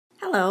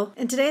Hello.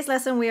 In today's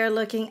lesson, we are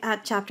looking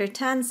at Chapter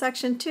 10,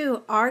 Section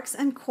 2, Arcs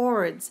and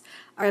Chords.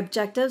 Our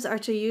objectives are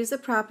to use the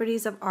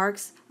properties of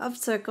arcs of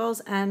circles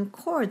and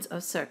chords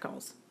of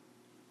circles.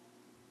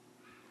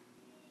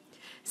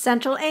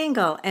 Central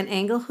angle, an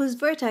angle whose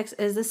vertex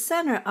is the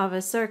center of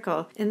a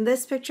circle. In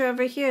this picture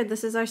over here,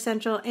 this is our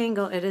central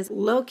angle. It is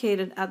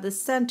located at the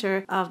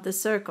center of the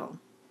circle.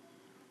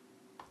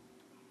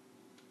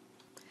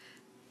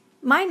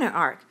 Minor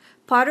arc,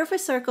 part of a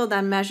circle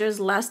that measures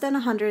less than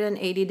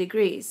 180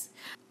 degrees.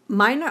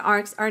 Minor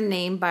arcs are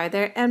named by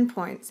their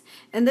endpoints.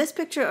 In this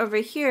picture over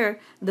here,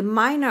 the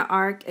minor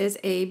arc is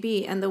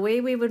AB, and the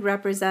way we would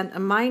represent a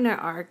minor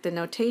arc, the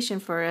notation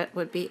for it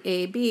would be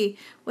AB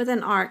with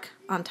an arc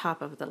on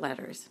top of the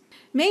letters.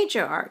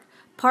 Major arc,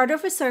 part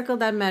of a circle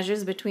that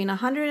measures between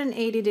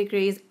 180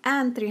 degrees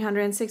and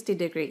 360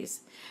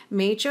 degrees.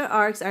 Major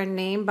arcs are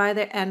named by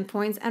their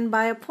endpoints and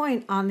by a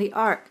point on the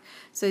arc.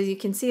 So as you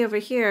can see over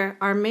here,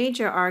 our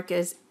major arc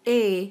is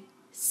A,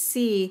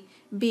 C,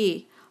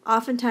 B.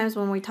 Oftentimes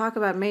when we talk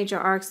about major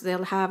arcs,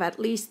 they'll have at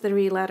least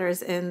 3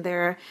 letters in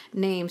their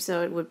name.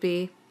 So it would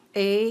be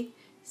A,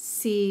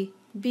 C,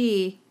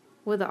 B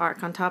with an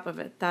arc on top of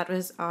it. That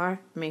is our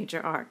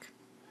major arc.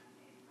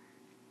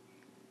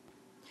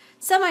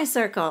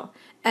 Semicircle,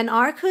 an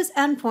arc whose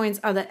endpoints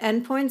are the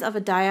endpoints of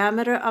a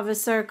diameter of a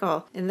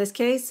circle. In this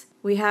case,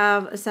 we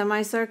have a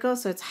semicircle,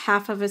 so it's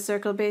half of a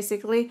circle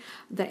basically.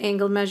 The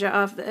angle measure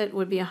of it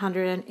would be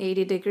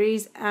 180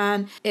 degrees,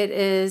 and it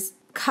is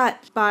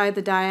cut by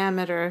the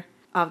diameter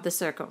of the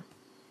circle.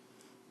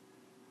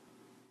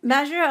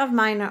 Measure of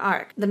minor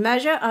arc, the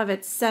measure of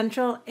its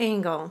central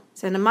angle.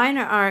 So in a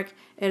minor arc,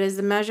 it is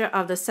the measure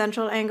of the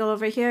central angle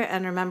over here,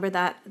 and remember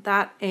that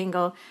that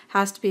angle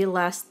has to be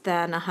less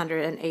than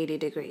 180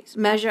 degrees.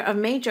 Measure of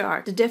major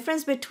arc, the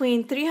difference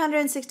between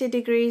 360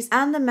 degrees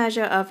and the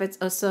measure of its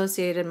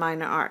associated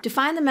minor arc. To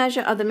find the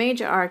measure of the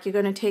major arc, you're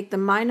going to take the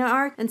minor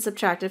arc and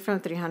subtract it from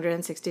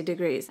 360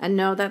 degrees. And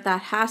know that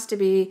that has to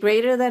be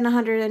greater than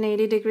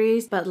 180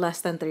 degrees, but less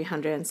than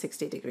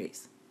 360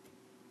 degrees.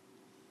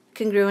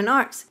 Congruent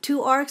arcs,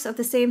 2 arcs of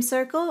the same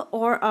circle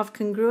or of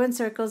congruent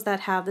circles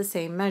that have the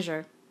same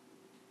measure.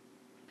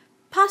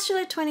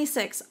 Postulate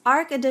 26,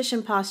 arc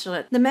addition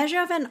postulate. The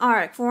measure of an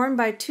arc formed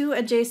by 2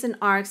 adjacent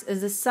arcs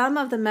is the sum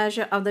of the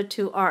measure of the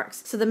 2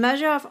 arcs. So the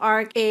measure of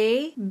arc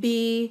A,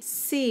 B,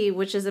 C,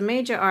 which is a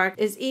major arc,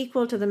 is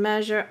equal to the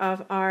measure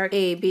of arc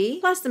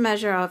AB plus the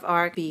measure of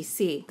arc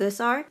BC. This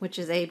arc, which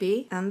is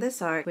AB, and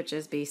this arc, which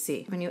is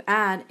BC. When you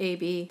add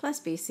AB plus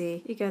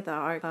BC, you get the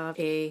arc of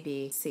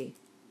ABC.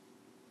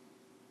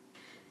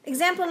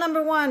 Example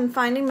number 1,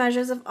 finding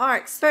measures of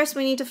arcs. First,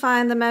 we need to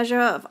find the measure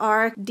of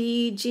arc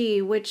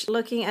DG, which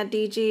looking at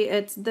DG,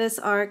 it's this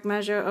arc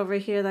measure over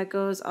here that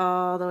goes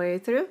all the way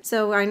through.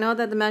 So I know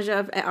that the measure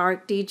of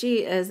arc DG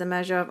is the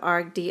measure of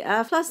arc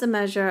DF plus the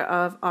measure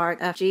of arc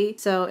FG.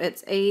 So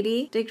it's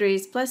 80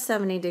 degrees plus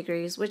 70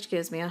 degrees, which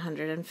gives me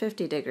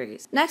 150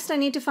 degrees. Next, I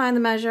need to find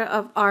the measure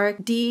of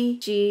arc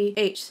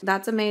DGH.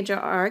 That's a major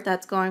arc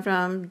that's going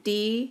from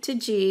D to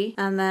G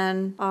and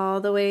then all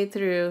the way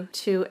through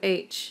to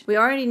H. We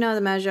already know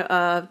the measure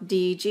of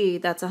DG,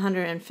 that's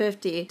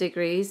 150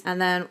 degrees, and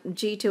then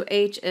G to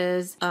H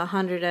is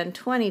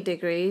 120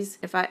 degrees.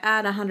 If I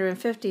add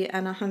 150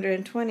 and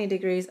 120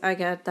 degrees, I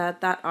get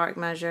that that arc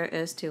measure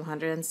is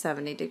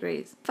 270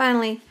 degrees.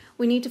 Finally,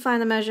 we need to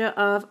find the measure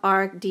of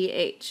arc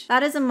DH.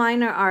 That is a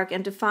minor arc,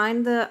 and to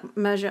find the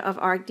measure of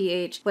arc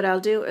DH, what I'll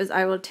do is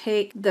I will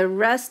take the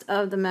rest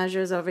of the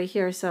measures over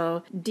here,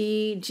 so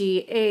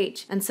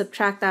DGH, and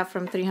subtract that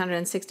from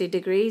 360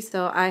 degrees.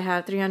 So I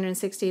have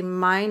 360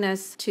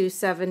 minus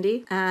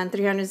 270, and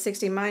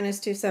 360 minus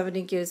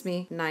 270 gives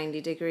me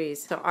 90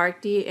 degrees. So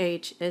arc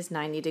DH is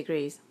 90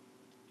 degrees.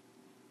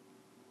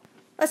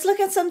 Let's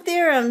look at some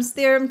theorems.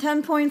 Theorem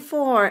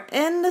 10.4.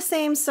 In the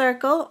same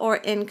circle or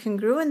in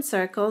congruent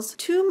circles,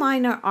 2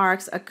 minor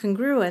arcs are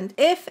congruent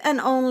if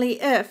and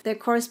only if their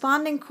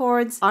corresponding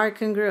chords are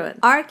congruent.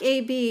 Arc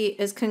AB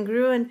is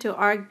congruent to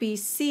arc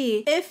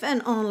BC if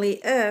and only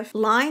if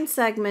line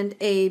segment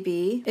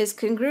AB is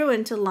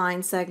congruent to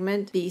line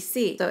segment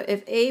BC. So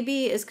if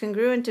AB is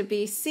congruent to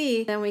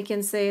BC, then we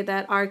can say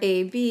that arc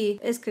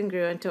AB is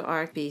congruent to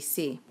arc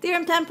BC.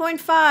 Theorem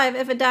 10.5.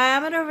 If a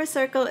diameter of a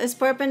circle is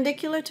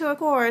perpendicular to a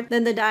chord,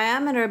 then the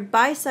diameter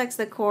bisects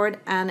the chord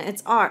and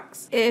its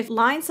arcs. If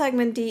line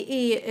segment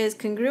DE is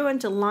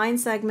congruent to line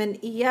segment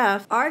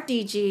EF, arc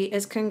DG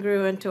is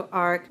congruent to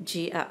arc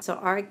GF. So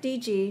arc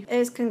DG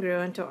is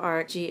congruent to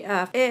arc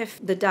GF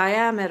if the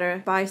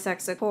diameter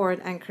bisects the chord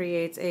and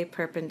creates a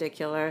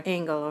perpendicular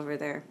angle over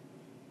there.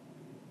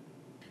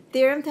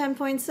 Theorem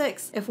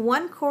 10.6. If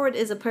one chord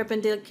is a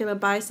perpendicular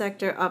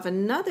bisector of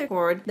another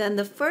chord, then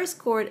the first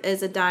chord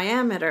is a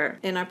diameter.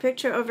 In our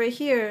picture over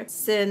here,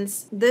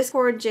 since this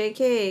chord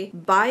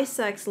JK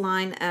bisects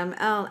line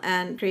ML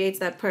and creates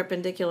that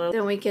perpendicular,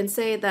 then we can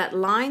say that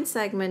line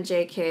segment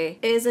JK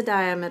is a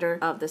diameter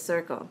of the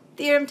circle.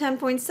 Theorem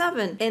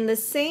 10.7. In the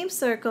same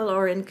circle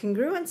or in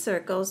congruent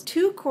circles,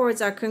 two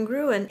chords are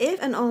congruent if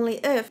and only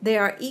if they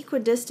are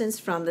equidistant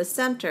from the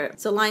center.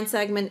 So line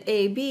segment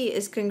AB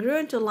is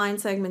congruent to line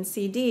segment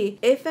CD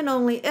if and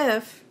only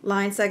if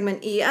line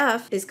segment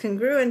EF is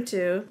congruent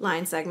to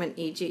line segment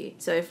EG.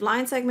 So if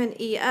line segment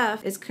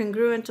EF is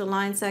congruent to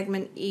line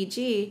segment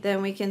EG,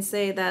 then we can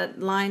say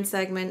that line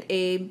segment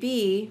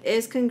AB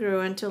is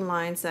congruent to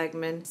line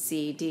segment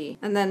CD.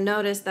 And then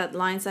notice that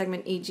line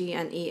segment EG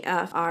and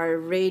EF are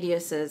radiuses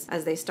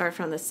as they start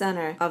from the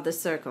center of the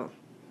circle.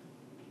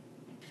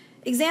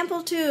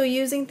 Example 2,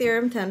 using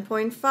theorem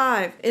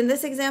 10.5. In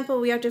this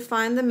example, we have to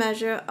find the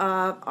measure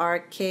of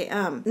arc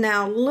KM.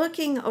 Now,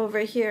 looking over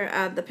here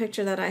at the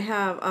picture that I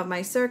have of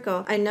my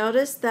circle, I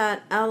notice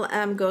that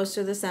LM goes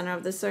through the center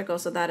of the circle,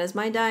 so that is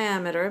my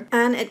diameter,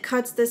 and it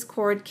cuts this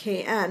chord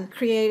KN,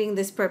 creating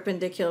this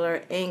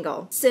perpendicular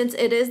angle. Since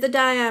it is the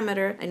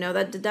diameter, I know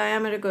that the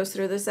diameter goes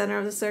through the center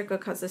of the circle,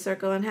 cuts the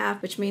circle in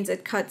half, which means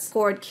it cuts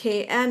chord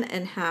KN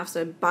in half,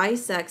 so it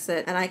bisects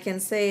it, and I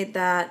can say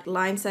that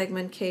line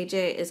segment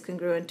KJ is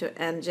congruent to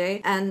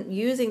NJ, and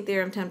using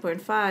theorem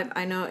 10.5,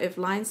 I know if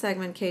line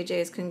segment KJ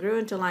is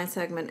congruent to line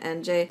segment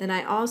NJ, then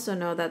I also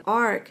know that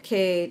arc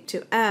K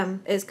to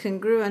M is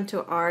congruent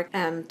to arc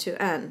M to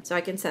N. So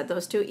I can set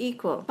those two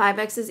equal.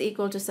 5x is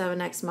equal to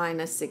 7x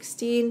minus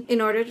 16.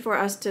 In order for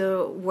us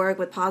to work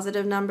with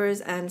positive numbers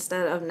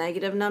instead of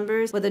negative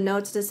numbers, what the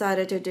notes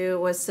decided to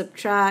do was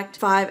subtract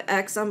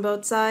 5x on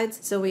both sides.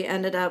 So we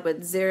ended up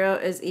with 0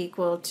 is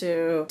equal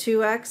to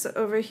 2x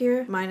over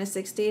here minus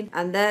 16,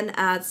 and then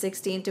add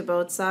 16 to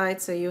both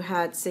sides. So you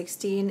had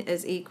 16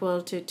 is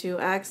equal to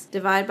 2x.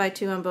 Divide by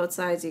 2 on both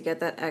sides, you get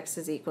that x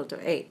is equal to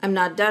 8. I'm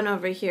not done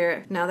over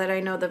here. Now that I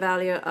know the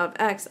value of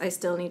x, I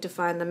still need to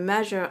find the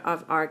measure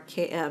of arc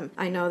KM.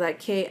 I know that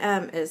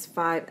KM is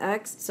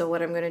 5x. So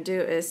what I'm going to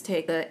do is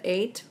take the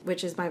 8,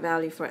 which is my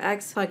value for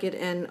x, plug it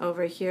in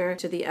over here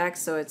to the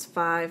x, so it's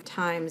 5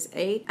 times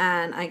 8,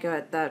 and I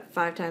got that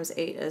 5 times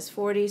 8 is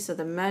 40, so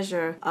the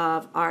measure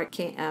of arc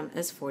KM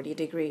is 40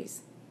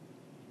 degrees.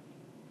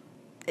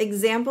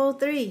 Example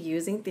 3,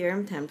 using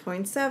theorem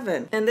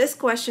 10.7. In this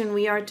question,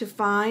 we are to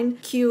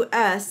find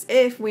QS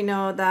if we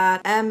know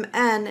that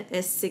MN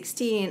is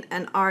 16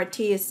 and RT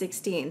is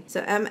 16.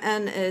 So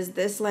MN is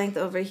this length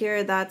over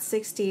here, that's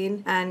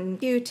 16, and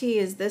QT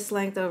is this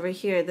length over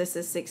here, this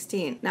is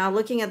 16. Now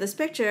looking at this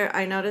picture,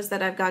 I notice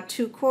that I've got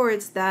two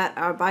chords that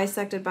are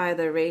bisected by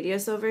the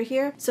radius over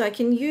here. So I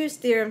can use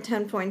theorem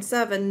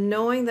 10.7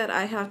 knowing that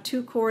I have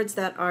two chords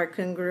that are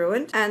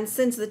congruent. And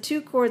since the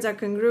two chords are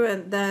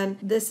congruent, then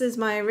this is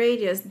my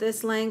radius,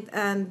 this length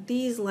and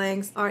these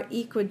lengths are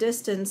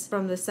equidistant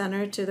from the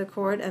center to the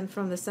chord and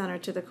from the center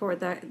to the chord,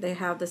 that they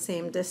have the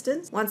same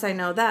distance. Once I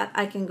know that,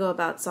 I can go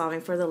about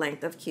solving for the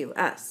length of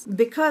QS.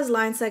 Because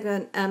line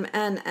segment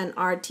MN and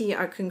RT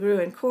are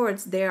congruent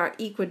chords, they are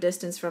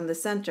equidistant from the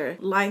center.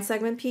 Line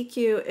segment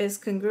PQ is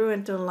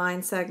congruent to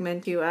line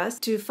segment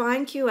QS. To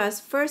find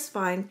QS, first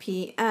find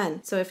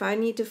PN. So if I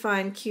need to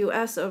find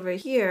QS over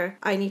here,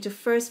 I need to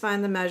first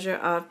find the measure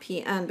of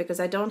PN because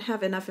I don't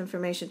have enough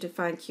information to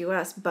find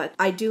QS, but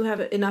I do have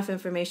enough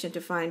information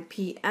to find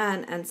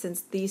PN, and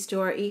since these two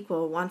are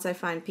equal, once I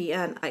find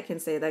PN, I can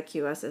say that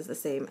QS is the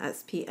same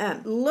as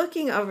PN.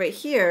 Looking over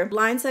here,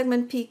 line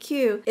segment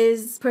PQ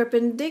is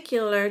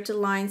perpendicular to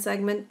line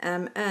segment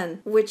MN,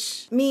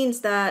 which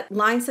means that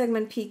line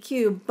segment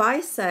PQ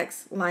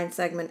bisects line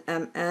segment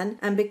MN,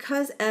 and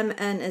because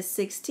MN is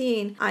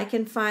 16, I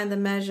can find the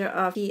measure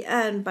of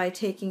PN by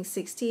taking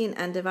 16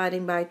 and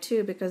dividing by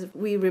 2, because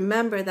we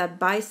remember that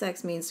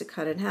bisects means to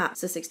cut in half.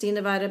 So 16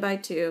 divided by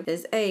 2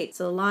 is 8.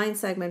 So line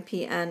segment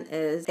PN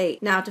is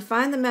 8. Now to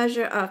find the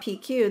measure of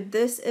PQ,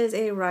 this is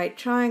a right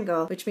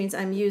triangle, which means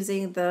I'm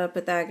using the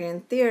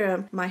Pythagorean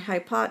theorem. My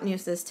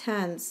hypotenuse is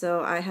 10.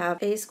 So I have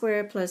a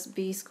squared plus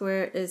b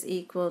squared is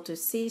equal to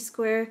c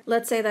squared.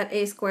 Let's say that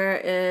a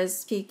squared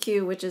is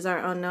PQ, which is our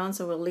unknown,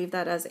 so we'll leave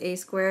that as a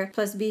squared,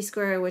 plus b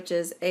squared, which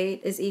is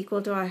 8, is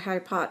equal to our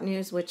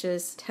hypotenuse, which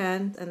is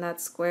 10, and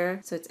that's square.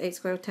 So it's 8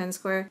 squared, 10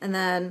 squared. And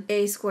then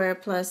a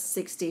squared plus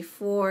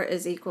 64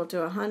 is equal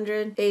to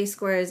 100. A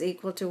squared is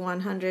equal to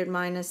 100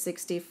 minus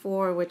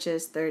 64, which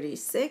is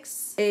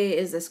 36. A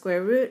is the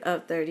square root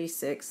of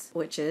 36,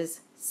 which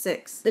is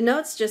 6. The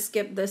notes just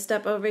skip this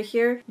step over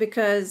here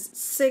because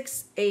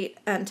 6, 8,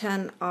 and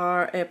 10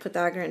 are a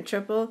Pythagorean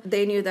triple.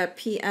 They knew that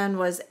Pn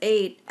was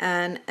 8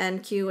 and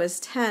Nq was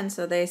 10,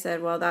 so they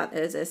said, well, that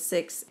is a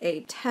 6,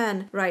 8,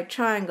 10 right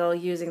triangle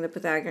using the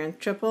Pythagorean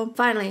triple.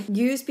 Finally,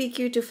 use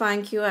PQ to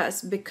find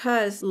QS.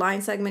 Because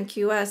line segment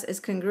QS is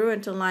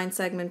congruent to line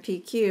segment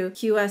PQ,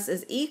 QS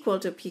is equal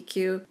to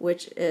PQ,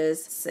 which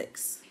is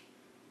 6.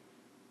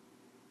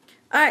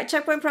 Alright,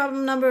 checkpoint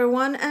problem number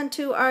 1 and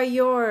 2 are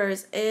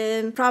yours.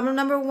 In problem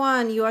number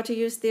 1, you are to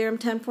use theorem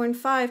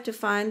 10.5 to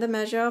find the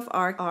measure of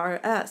arc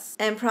RS.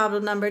 And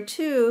problem number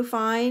 2,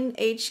 find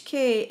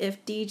HK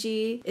if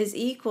DG is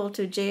equal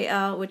to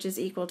JL, which is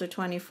equal to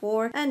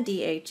 24, and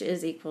DH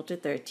is equal to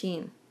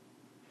 13.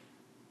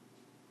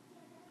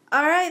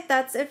 Alright,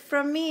 that's it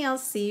from me. I'll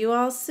see you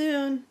all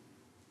soon.